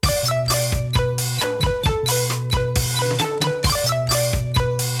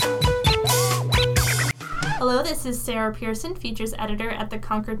This is Sarah Pearson, features editor at the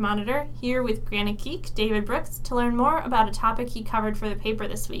Concord Monitor, here with Granite Geek, David Brooks, to learn more about a topic he covered for the paper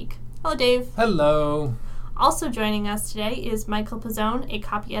this week. Hello, Dave. Hello. Also joining us today is Michael Pizzone, a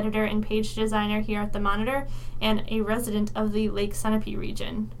copy editor and page designer here at the Monitor, and a resident of the Lake Sunapee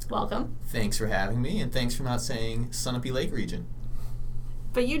region. Welcome. Thanks for having me, and thanks for not saying Sunapee Lake region.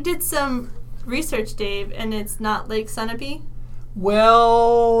 But you did some research, Dave, and it's not Lake Sunapee?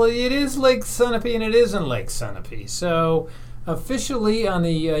 Well, it is Lake Sunapee and it isn't Lake Sunapee. So, officially on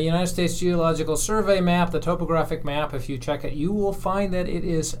the United States Geological Survey map, the topographic map, if you check it, you will find that it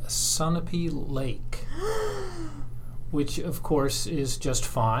is Sunapee Lake. Which, of course, is just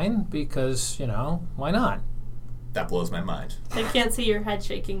fine because, why not? That blows my mind. I can't see your head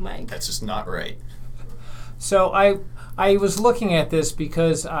shaking, Mike. That's just not right. So I was looking at this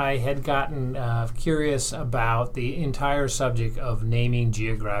because I had gotten curious about the entire subject of naming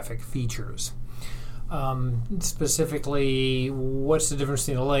geographic features. Specifically, what's the difference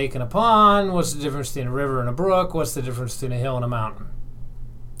between a lake and a pond? What's the difference between a river and a brook? What's the difference between a hill and a mountain?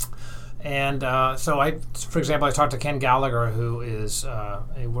 And so for example, I talked to Ken Gallagher, who is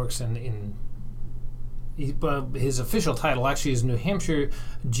he works his official title actually is New Hampshire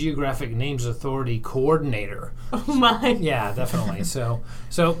Geographic Names Authority Coordinator. Oh my! Yeah, definitely. So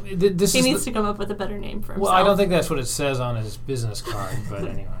this he needs to come up with a better name for himself. Well, I don't think that's what it says on his business card, but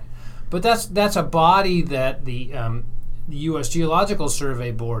anyway. But that's a body that the U.S. Geological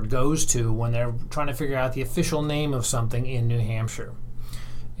Survey Board goes to when they're trying to figure out the official name of something in New Hampshire,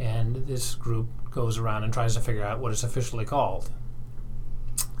 and this group goes around and tries to figure out what it's officially called.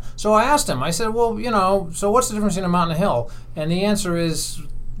 So I asked him, I said, well, so what's the difference between a mountain and a hill? And the answer is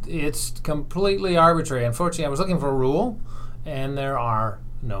it's completely arbitrary. Unfortunately, I was looking for a rule, and there are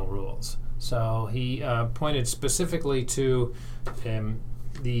no rules. So he pointed specifically to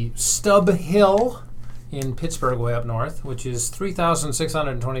the Stubb Hill in Pittsburgh, way up north, which is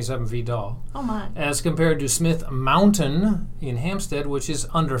 3,627 feet tall. Oh, my. As compared to Smith Mountain in Hampstead, which is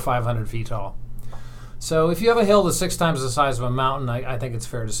under 500 feet tall. So if you have a hill that's 6 times the size of a mountain, I think it's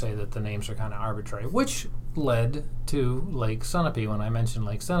fair to say that the names are kind of arbitrary, which led to Lake Sunapee when I mentioned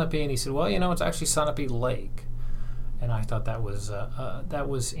Lake Sunapee, and he said, well, it's actually Sunapee Lake. And I thought that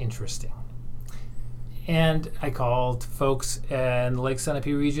was interesting. And I called folks in the Lake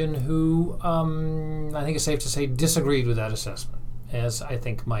Sunapee region who I think it's safe to say disagreed with that assessment, as I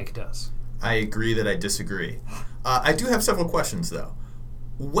think Mike does. I agree that I disagree. I do have several questions, though.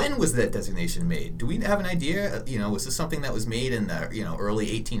 When was that designation made? Do we have an idea? Was this something that was made in the early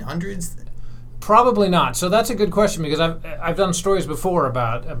 1800s? Probably not. So that's a good question because I've done stories before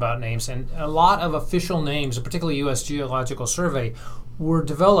about names, and a lot of official names, particularly U.S. Geological Survey, were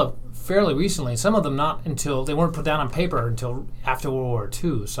developed fairly recently. Some of them they weren't put down on paper until after World War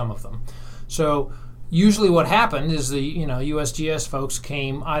II. Some of them. So usually what happened is the USGS folks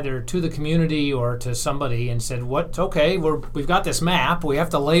came either to the community or to somebody and said, we've got this map, we have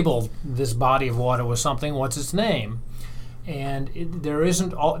to label this body of water with something, what's its name? And there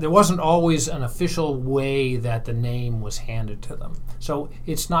wasn't always an official way that the name was handed to them. So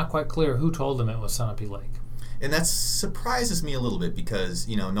it's not quite clear who told them it was Sunapee Lake. And that surprises me a little bit because,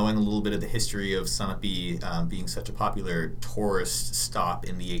 knowing a little bit of the history of Sunapee being such a popular tourist stop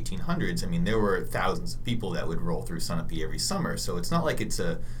in the 1800s, there were thousands of people that would roll through Sunapee every summer. So it's not like it's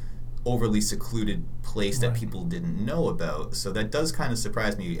a overly secluded place that people didn't know about. So that does kind of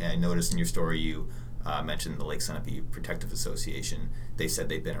surprise me. I noticed in your story you mentioned the Lake Sunapee Protective Association. They said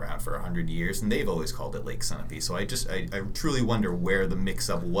they've been around for 100 years, and they've always called it Lake Sunapee. So I truly wonder where the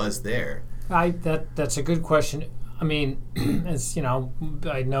mix-up was there. That's a good question. As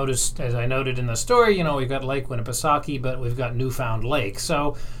I noted in the story, we've got Lake Winnipesaukee, but we've got Newfound Lake.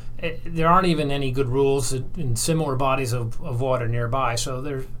 So there aren't even any good rules in similar bodies of water nearby. So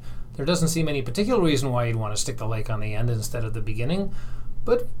there doesn't seem any particular reason why you'd want to stick the lake on the end instead of the beginning.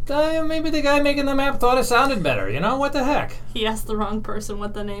 But maybe the guy making the map thought it sounded better. What the heck? He asked the wrong person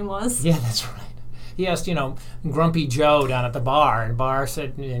what the name was. Yeah, that's right. He asked, Grumpy Joe down at the bar, and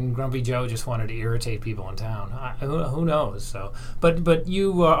Grumpy Joe just wanted to irritate people in town. Who knows? So, but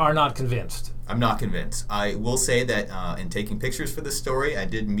you are not convinced. I'm not convinced. I will say that in taking pictures for this story, I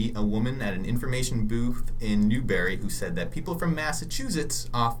did meet a woman at an information booth in Newbury who said that people from Massachusetts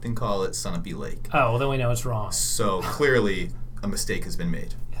often call it Sunapee Lake. Oh, well, then we know it's wrong. So clearly, a mistake has been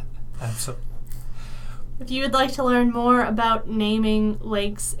made. Yeah, absolutely. If you would like to learn more about naming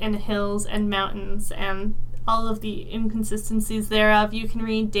lakes and hills and mountains and all of the inconsistencies thereof, you can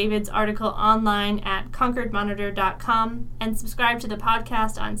read David's article online at concordmonitor.com and subscribe to the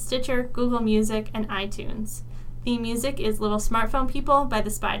podcast on Stitcher, Google Music, and iTunes. Theme music is Little Smartphone People by The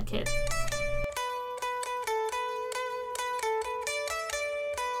Spide Kid.